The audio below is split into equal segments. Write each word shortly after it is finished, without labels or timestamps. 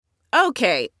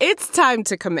Okay, it's time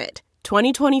to commit.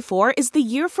 2024 is the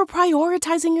year for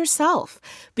prioritizing yourself.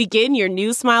 Begin your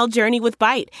new smile journey with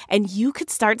Byte, and you could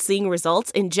start seeing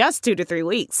results in just 2 to 3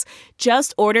 weeks.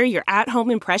 Just order your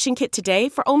at-home impression kit today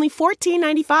for only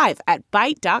 $14.95 at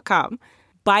Byte.com.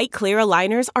 Byte Clear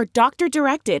aligners are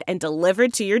doctor-directed and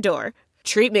delivered to your door.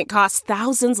 Treatment costs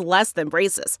thousands less than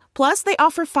braces. Plus, they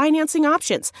offer financing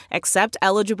options, accept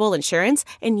eligible insurance,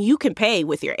 and you can pay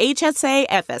with your HSA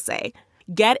FSA.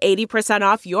 Get 80%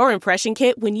 off your impression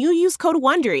kit when you use code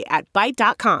WONDERY at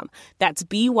Byte.com. That's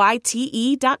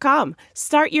BYTE.com.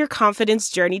 Start your confidence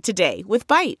journey today with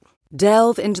Byte.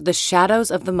 Delve into the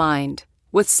shadows of the mind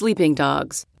with Sleeping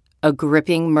Dogs, a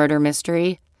gripping murder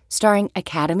mystery starring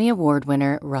Academy Award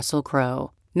winner Russell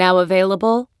Crowe. Now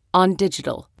available on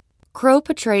digital. Crowe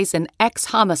portrays an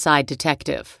ex-homicide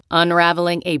detective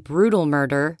unraveling a brutal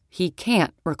murder he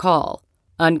can't recall.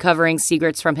 Uncovering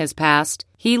secrets from his past,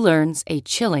 he learns a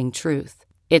chilling truth.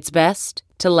 It's best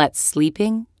to let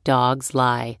sleeping dogs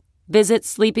lie. Visit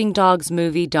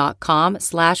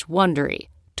sleepingdogsmovie.com/Wondery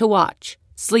to watch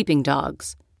Sleeping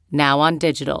Dogs, now on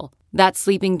digital. That's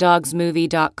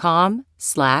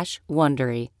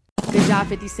sleepingdogsmovie.com/Wondery. Good job,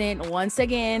 50 Cent, once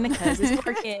again, because it's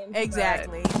working.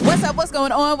 Exactly. What's up? What's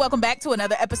going on? Welcome back to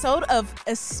another episode of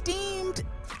Esteemed.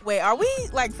 Wait, are we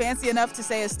like fancy enough to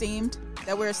say esteemed?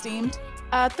 That we're esteemed?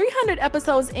 300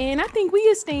 episodes in, I think we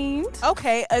esteemed.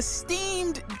 Okay,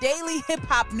 esteemed daily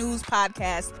hip-hop news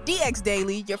podcast, DX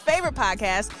Daily, your favorite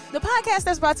podcast, the podcast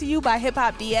that's brought to you by Hip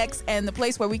Hop DX and the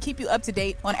place where we keep you up to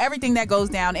date on everything that goes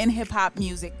down in hip-hop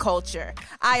music culture.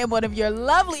 I am one of your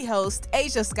lovely hosts,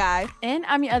 Asia Sky. And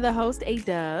I'm your other host,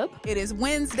 A-Dub. It is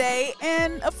Wednesday,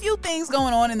 and a few things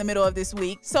going on in the middle of this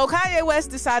week. So Kanye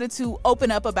West decided to open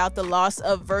up about the loss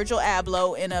of Virgil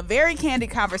Abloh in a very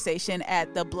candid conversation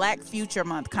at the Black Future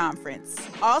Month conference.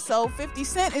 Also, 50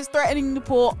 Cent is threatening to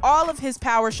pull all of his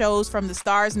power shows from the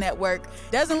Starz network.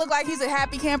 Doesn't look like he's a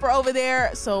happy camper over there,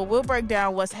 so we'll break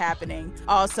down what's happening.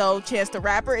 Also, Chance the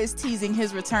Rapper is teasing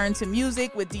his return to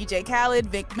music with DJ Khaled,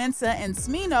 Vic Mensa, and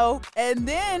Smino. And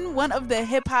then one of the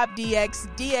Hip Hop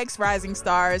DX Rising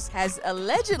Stars has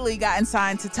allegedly gotten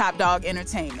signed to Top Dog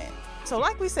Entertainment. So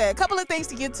like we said, a couple of things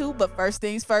to get to, but first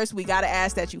things first, we got to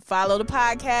ask that you follow the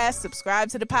podcast, subscribe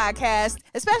to the podcast,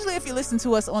 especially if you listen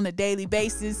to us on a daily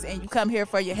basis and you come here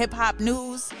for your hip hop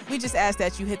news. We just ask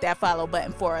that you hit that follow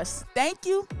button for us. Thank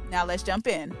you. Now let's jump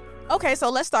in. Okay, so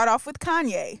let's start off with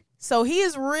Kanye. So he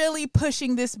is really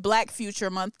pushing this Black Future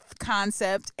Month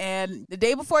concept, and the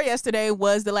day before yesterday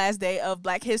was the last day of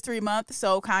Black History Month,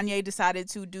 so Kanye decided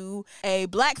to do a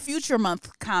Black Future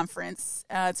Month conference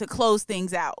to close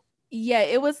things out. Yeah,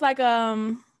 it was like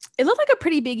it looked like a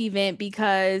pretty big event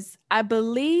because I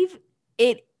believe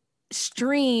it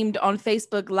streamed on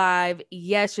Facebook Live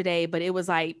yesterday, but it was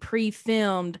like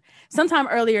pre-filmed sometime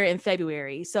earlier in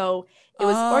February. So it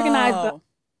was organized.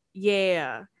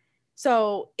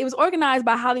 So it was organized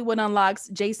by Hollywood Unlocked's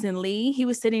Jason Lee. He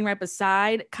was sitting right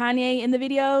beside Kanye in the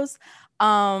videos.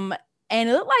 And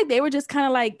it looked like they were just kind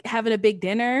of like having a big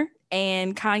dinner.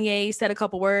 And Kanye said a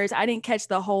couple words. I didn't catch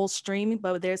the whole stream,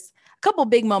 but there's a couple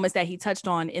big moments that he touched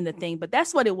on in the thing. But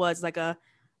that's what it was, like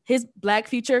his Black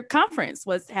Future conference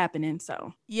was happening.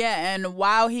 So yeah, and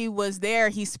while he was there,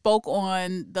 he spoke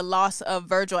on the loss of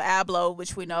Virgil Abloh,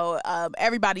 which we know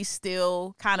everybody's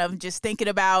still kind of just thinking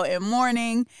about and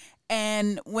mourning.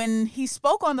 And when he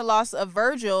spoke on the loss of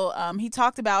Virgil, he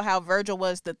talked about how Virgil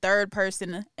was the third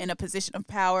person in a position of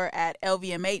power at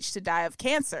LVMH to die of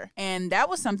cancer. And that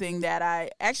was something that I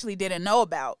actually didn't know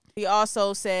about. He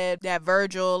also said that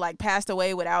Virgil passed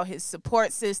away without his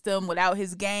support system, without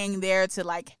his gang there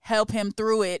to help him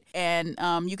through it. And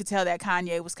you could tell that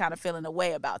Kanye was kind of feeling a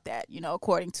way about that,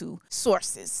 according to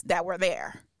sources that were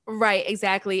there. Right,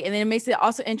 exactly. And then it makes it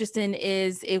also interesting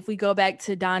is if we go back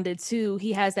to Donda 2,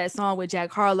 he has that song with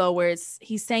Jack Harlow where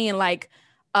he's saying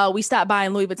we stopped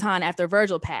buying Louis Vuitton after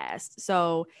Virgil passed.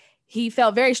 So he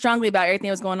felt very strongly about everything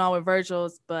that was going on with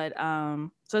Virgil's. But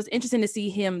so it's interesting to see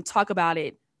him talk about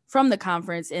it from the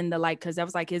conference in because that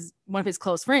was one of his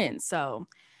close friends. So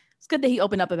it's good that he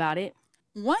opened up about it.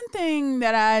 One thing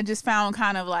that I just found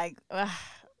kind of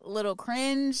little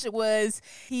cringe was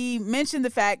he mentioned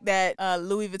the fact that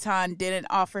Louis Vuitton didn't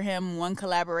offer him one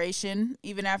collaboration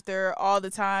even after all the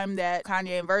time that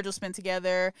Kanye and Virgil spent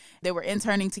together. They were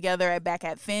interning together back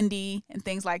at Fendi and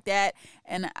things like that.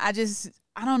 And I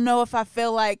don't know if I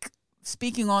feel like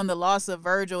speaking on the loss of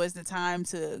Virgil is the time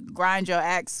to grind your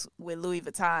axe with Louis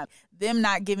Vuitton. Them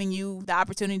not giving you the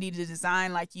opportunity to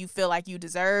design like you feel like you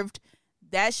deserved,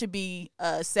 that should be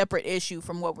a separate issue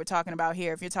from what we're talking about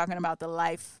here. If you're talking about the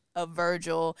life of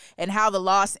Virgil and how the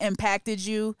loss impacted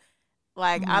you,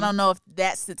 Like, I don't know if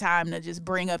that's the time to just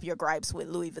bring up your gripes with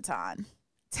Louis Vuitton.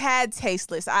 Tad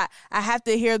tasteless. I have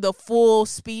to hear the full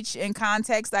speech in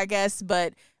context, I guess,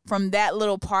 but from that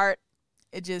little part,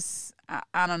 it just,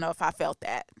 I don't know if I felt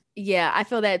that. Yeah, I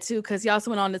feel that too, because he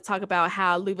also went on to talk about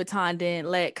how Louis Vuitton didn't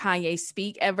let Kanye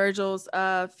speak at Virgil's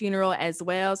funeral as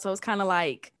well. So it's kind of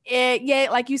like, yeah,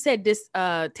 like you said,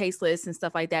 tasteless and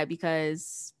stuff like that,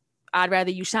 because I'd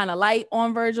rather you shine a light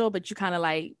on Virgil, but you kind of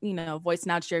like,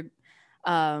 voicing out your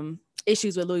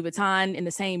issues with Louis Vuitton in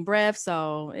the same breath.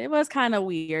 So it was kind of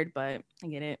weird, but I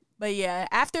get it. But yeah,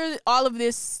 after all of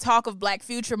this talk of Black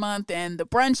Future Month and the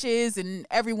brunches and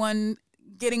everyone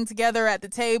getting together at the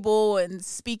table and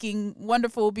speaking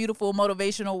wonderful, beautiful,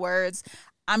 motivational words,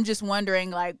 I'm just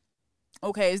wondering, like,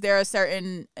 okay, is there a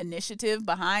certain initiative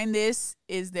behind this?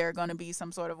 Is there going to be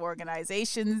some sort of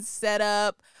organization set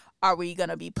up? Are we going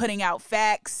to be putting out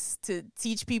facts to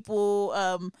teach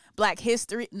people Black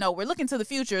history? No, we're looking to the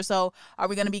future. So are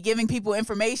we going to be giving people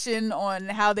information on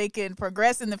how they can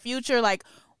progress in the future? Like,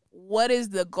 what is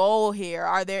the goal here?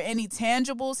 Are there any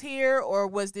tangibles here? Or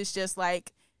was this just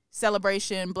like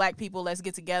celebration, Black people, let's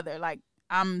get together? Like,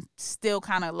 I'm still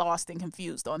kind of lost and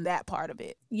confused on that part of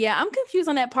it. Yeah, I'm confused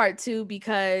on that part too,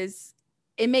 because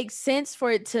it makes sense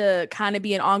for it to kind of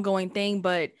be an ongoing thing,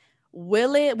 but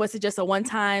was it just a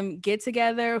one-time get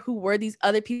together? Who were these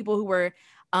other people who were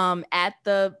at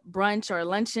the brunch or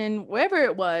luncheon, wherever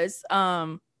it was?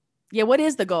 What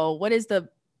is the goal?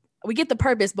 We get the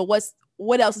purpose, but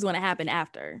what else is going to happen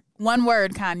after? One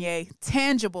word, Kanye: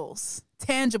 tangibles.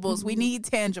 Tangibles. We need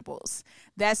tangibles.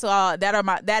 That's all.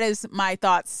 That is my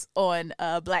thoughts on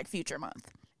Black Future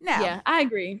Month. Now, yeah, I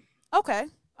agree. Okay.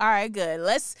 All right, good.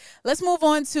 Let's move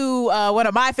on to one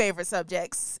of my favorite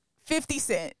subjects, 50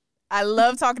 Cent. I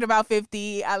love talking about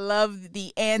 50. I love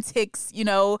the antics,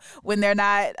 when they're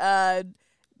not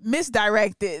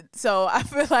misdirected. So I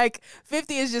feel like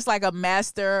 50 is just like a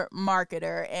master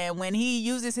marketer. And when he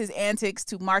uses his antics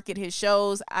to market his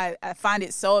shows, I find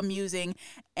it so amusing.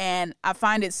 And I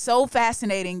find it so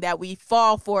fascinating that we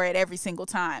fall for it every single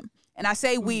time. And I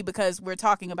say we because we're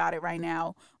talking about it right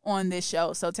now on this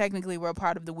show. So technically we're a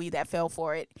part of the we that fell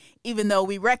for it, even though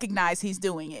we recognize he's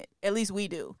doing it. At least we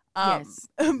do. Yes.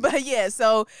 But yeah,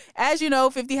 so as you know,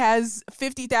 50 has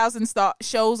 50,000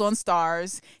 shows on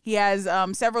Starz. He has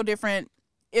several different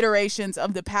iterations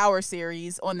of the Power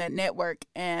series on that network.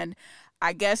 And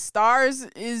I guess Starz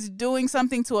is doing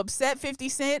something to upset 50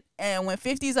 Cent. And when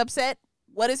 50's upset,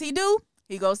 what does he do?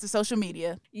 He goes to social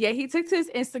media. Yeah, he took to his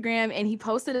Instagram and he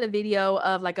posted a video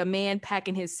of like a man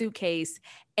packing his suitcase.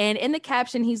 And in the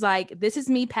caption, he's like, "This is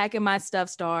me packing my stuff,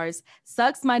 Starz.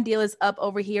 Sucks, my deal is up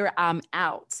over here. I'm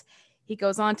out." He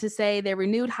goes on to say their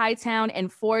renewed Hightown and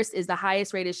Force is the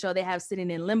highest rated show they have sitting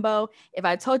in limbo. If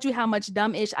I told you how much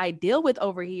dumb ish I deal with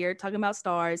over here, talking about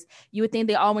Starz, you would think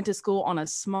they all went to school on a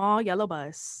small yellow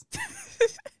bus.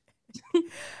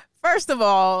 First of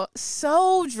all,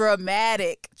 so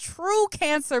dramatic. True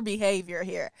cancer behavior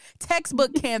here.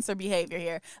 Textbook cancer behavior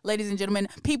here. Ladies and gentlemen,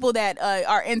 people that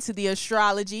are into the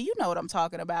astrology, you know what I'm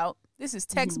talking about. This is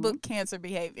textbook cancer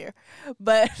behavior.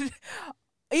 But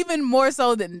even more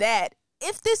so than that,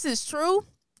 if this is true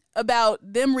about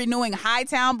them renewing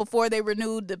Hightown before they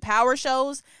renewed the Power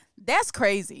shows, that's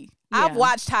crazy. Yeah. I've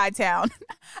watched Hightown.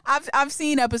 I've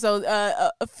seen episodes,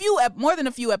 more than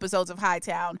a few episodes of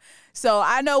Hightown. So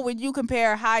I know when you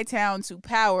compare Hightown to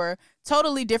Power,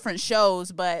 totally different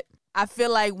shows, but I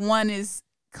feel like one is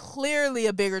clearly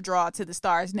a bigger draw to the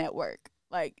Starz network.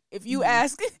 Like if you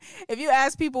ask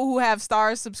people who have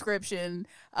Starz subscription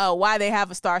why they have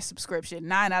a Starz subscription,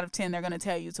 9 out of 10 they're going to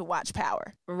tell you to watch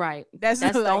Power. Right. That's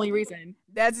the only reason.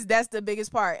 That's the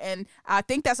biggest part. And I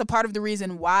think that's a part of the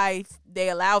reason why they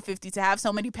allow 50 to have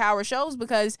so many Power shows,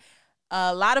 because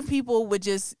a lot of people would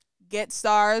just get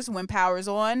Starz when Power's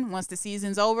on. Once the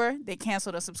season's over, they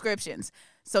cancel the subscriptions.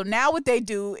 So now what they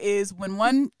do is when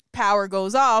one Power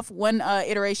goes off, one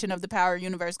iteration of the Power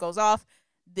universe goes off,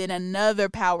 then another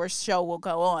Power show will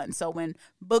go on. So when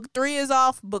book 3 is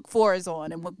off, book 4 is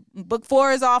on. And when book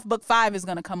 4 is off, book 5 is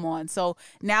going to come on. So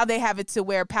now they have it to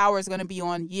where Power is going to be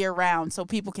on year round so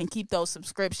people can keep those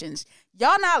subscriptions.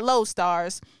 Y'all not low,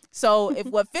 Starz. So if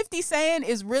what 50's saying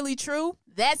is really true,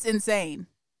 that's insane.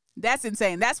 That's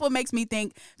insane. That's what makes me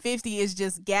think 50 is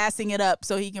just gassing it up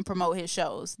so he can promote his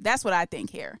shows. That's what I think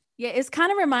here. Yeah, it's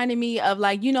kind of reminding me of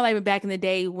like back in the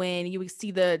day when you would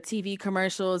see the TV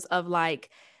commercials of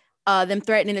like them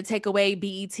threatening to take away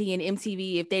BET and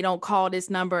MTV if they don't call this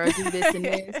number or do this and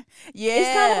this. Yeah.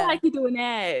 It's kind of like you doing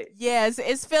that. Yes,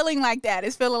 it's feeling like that.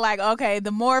 It's feeling like, okay,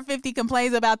 the more 50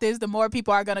 complains about this, the more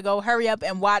people are going to go hurry up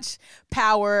and watch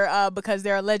Power because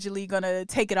they're allegedly going to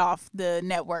take it off the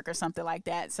network or something like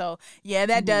that. So, yeah,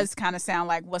 that does kind of sound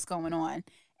like what's going on.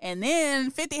 And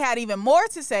then 50 had even more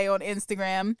to say on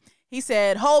Instagram. He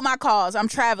said, hold my calls. I'm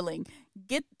traveling.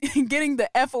 Getting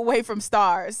the F away from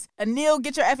stars. Anil,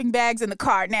 get your effing bags in the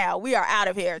car now. We are out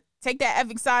of here. Take that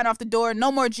effing sign off the door.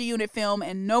 No more G-Unit film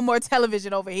and no more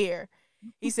television over here.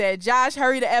 He said, Josh,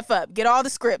 hurry the F up. Get all the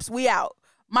scripts. We out.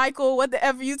 Michael, what the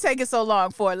F are you taking so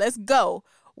long for? Let's go.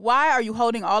 Why are you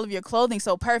holding all of your clothing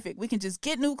so perfect? We can just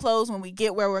get new clothes when we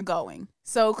get where we're going.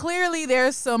 So clearly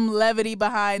there's some levity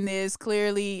behind this.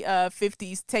 Clearly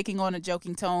 50's taking on a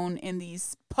joking tone in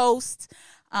these posts.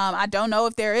 I don't know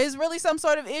if there is really some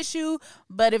sort of issue,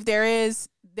 but if there is,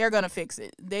 they're going to fix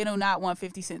it. They do not want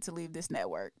 50 Cent to leave this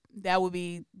network. That would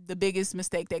be the biggest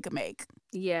mistake they could make.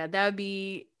 Yeah,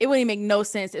 it wouldn't make no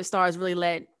sense if Stars really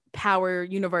let Power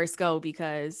Universe go,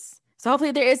 because so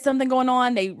hopefully there is something going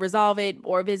on. They resolve it,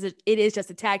 or if it is just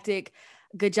a tactic.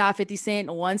 Good job, 50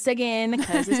 Cent, once again,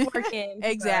 because it's working.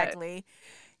 Exactly.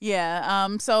 Yeah.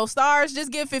 So Stars, just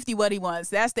give 50 what he wants.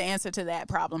 That's the answer to that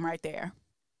problem right there.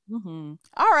 Mm-hmm.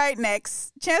 All right,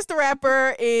 next. Chance the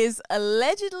Rapper is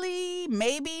allegedly,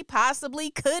 maybe, possibly,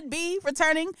 could be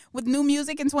returning with new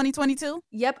music in 2022.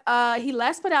 Yep. He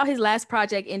last put out his last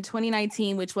project in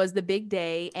 2019, which was The Big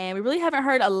Day. And we really haven't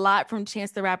heard a lot from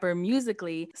Chance the Rapper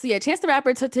musically. So yeah, Chance the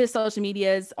Rapper took to his social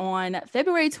medias on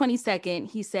February 22nd.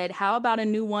 He said, how about a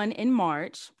new one in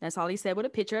March? That's all he said, with a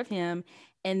picture of him.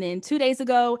 And then 2 days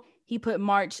ago, he put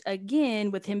March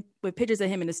again with pictures of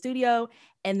him in the studio.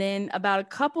 And then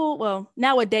about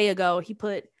a day ago, he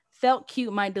put Felt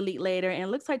Cute, Might Delete Later. And it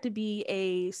looks like to be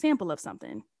a sample of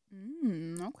something.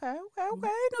 Okay.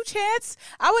 New Chance.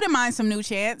 I wouldn't mind some new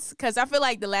Chance, because I feel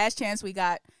like the last Chance we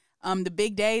got, The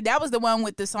Big Day, that was the one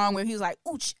with the song where he was like,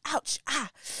 ouch, ouch,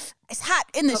 it's hot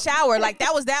in the shower. Like,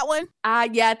 that was that one.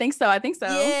 Yeah, I think so.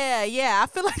 Yeah.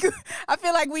 I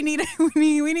feel like we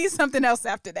need something else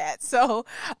after that. So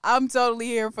I'm totally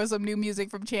here for some new music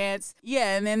from Chance.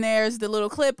 Yeah, and then there's the little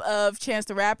clip of Chance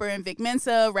the Rapper and Vic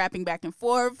Mensa rapping back and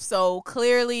forth. So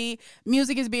clearly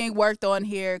music is being worked on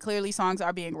here. Clearly songs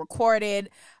are being recorded.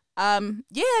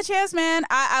 Chance, man,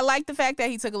 I like the fact that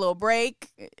he took a little break,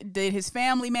 did his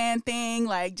family man thing,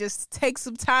 like just take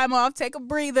some time off, take a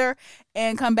breather,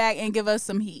 and come back and give us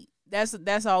some heat.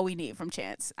 That's all we need from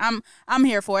Chance. I'm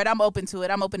here for it. I'm open to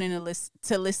it. I'm open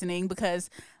to listening,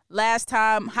 because last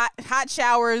time hot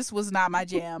showers was not my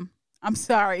jam. I'm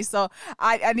sorry. So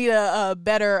I need a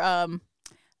better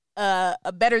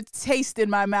taste in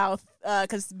my mouth,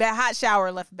 because hot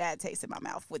shower left a bad taste in my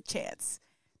mouth with Chance.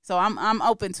 So I'm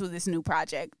open to this new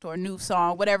project or new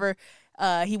song, whatever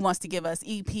he wants to give us,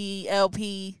 EP,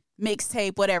 LP,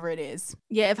 mixtape, whatever it is.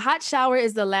 Yeah, if Hot Shower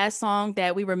is the last song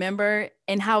that we remember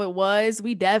and how it was,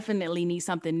 we definitely need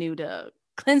something new to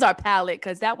cleanse our palate,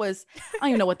 because that was, I don't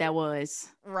even know what that was.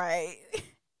 Right.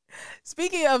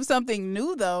 Speaking of something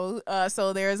new, though,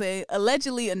 so there's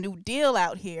allegedly a new deal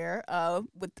out here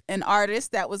with an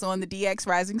artist that was on the DX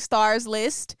Rising Stars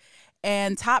list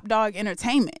and Top Dog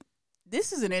Entertainment.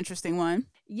 This is an interesting one.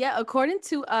 Yeah, according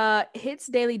to Hits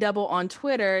Daily Double on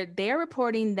Twitter, they're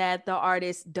reporting that the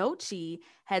artist Doechii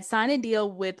had signed a deal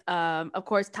with, of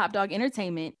course, Top Dog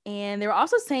Entertainment. And they were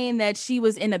also saying that she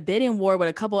was in a bidding war with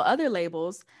a couple other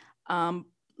labels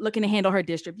looking to handle her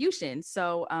distribution.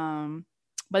 So,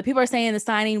 but people are saying the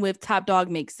signing with Top Dog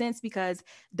makes sense because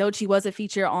Doechii was a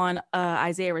feature on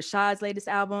Isaiah Rashad's latest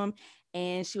album.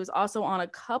 And she was also on a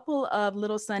couple of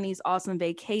Little Sonny's Awesome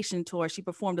Vacation tour. She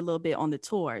performed a little bit on the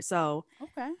tour. So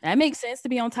that makes sense to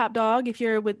be on Top Dog if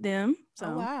you're with them. So.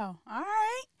 Oh, wow.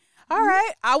 All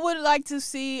right. I would like to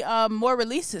see more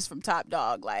releases from Top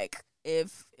Dog. Like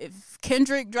if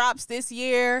Kendrick drops this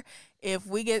year, if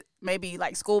we get maybe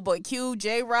like Schoolboy Q,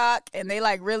 J-Rock, and they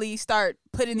like really start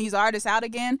putting these artists out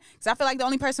again. Because I feel like the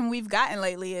only person we've gotten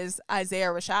lately is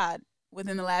Isaiah Rashad.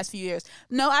 Within the last few years.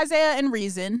 No, Isaiah and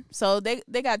Reason. So they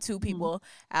got two people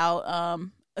out.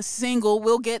 A single.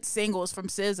 We'll get singles from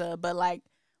SZA, but like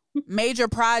major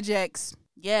projects,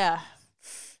 yeah,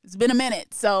 it's been a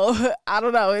minute. So I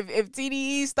don't know. If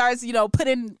TDE starts,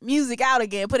 putting music out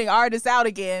again, putting artists out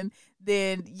again,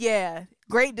 then yeah,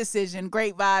 great decision,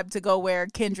 great vibe to go where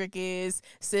Kendrick is,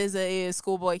 SZA is,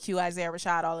 Schoolboy Q, Isaiah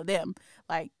Rashad, all of them.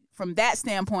 Like, from that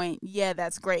standpoint, yeah,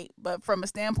 that's great. But from a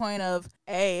standpoint of,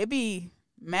 hey, it'd be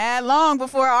mad long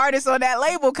before artists on that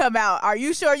label come out. Are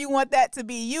you sure you want that to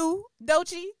be you,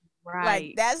 Doechii? Right.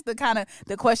 Like, that's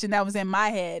the question that was in my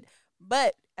head.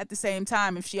 But at the same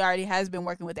time, if she already has been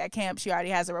working with that camp, she already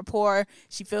has a rapport,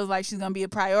 she feels like she's going to be a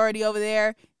priority over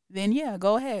there, then yeah,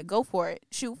 go ahead. Go for it.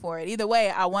 Shoot for it. Either way,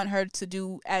 I want her to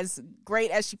do as great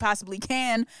as she possibly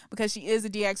can because she is a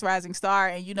DX Rising Star.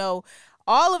 And, you know,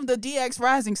 all of the DX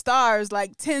Rising Stars,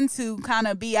 like, tend to kind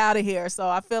of be out of here. So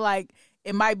I feel like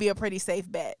it might be a pretty safe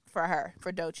bet for her,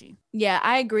 for Doechii. Yeah,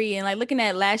 I agree. And, like, looking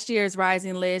at last year's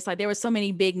Rising list, like, there were so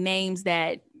many big names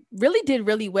that really did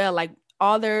really well. Like,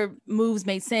 all their moves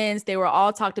made sense. They were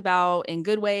all talked about in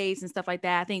good ways and stuff like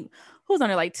that. I think who's on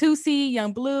there, like Tusi,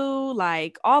 Young Blue,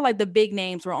 like all like the big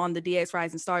names were on the DX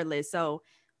Rising Star list. So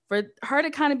for her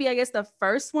to kind of be, I guess, the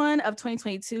first one of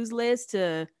 2022's list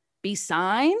to be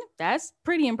signed, that's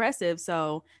pretty impressive.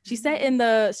 So she's setting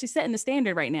the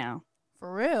standard right now.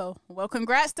 For real. Well,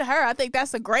 congrats to her. I think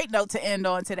that's a great note to end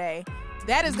on today.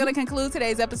 That is going to conclude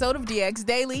today's episode of DX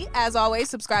Daily. As always,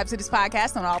 subscribe to this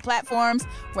podcast on all platforms,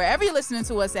 wherever you're listening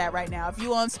to us at right now. If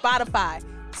you're on Spotify,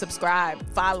 subscribe,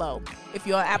 follow. If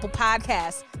you're on Apple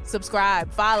Podcasts,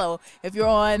 subscribe, follow. If you're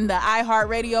on the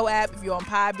iHeartRadio app, if you're on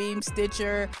Podbean,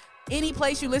 Stitcher, any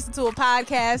place you listen to a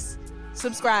podcast,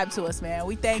 subscribe to us, man.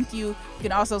 We thank you. You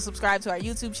can also subscribe to our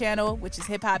YouTube channel, which is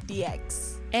Hip Hop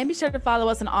DX. And be sure to follow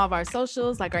us on all of our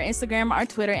socials, like our Instagram, our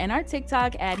Twitter, and our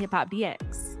TikTok at Hip Hop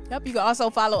DX. Yep, you can also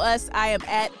follow us. I am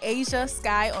at Asia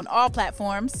Sky on all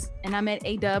platforms. And I'm at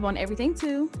A-Dub on everything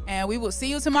too. And we will see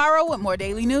you tomorrow with more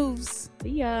daily news.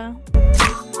 See ya.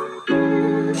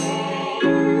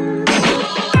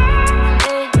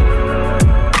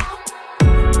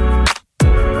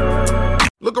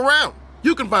 Look around.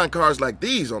 You can find cars like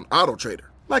these on AutoTrader,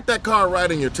 like that car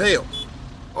riding your tail.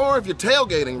 Or if you're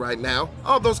tailgating right now,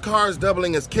 all those cars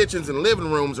doubling as kitchens and living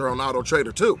rooms are on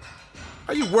AutoTrader too.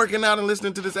 Are you working out and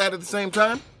listening to this ad at the same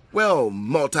time? Well,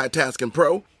 multitasking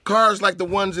pro, cars like the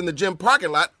ones in the gym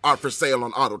parking lot are for sale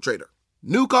on AutoTrader.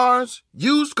 New cars,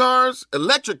 used cars,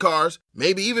 electric cars,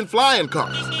 maybe even flying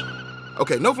cars.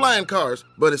 Okay, no flying cars,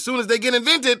 but as soon as they get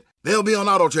invented, they'll be on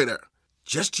AutoTrader.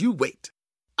 Just you wait.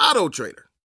 AutoTrader.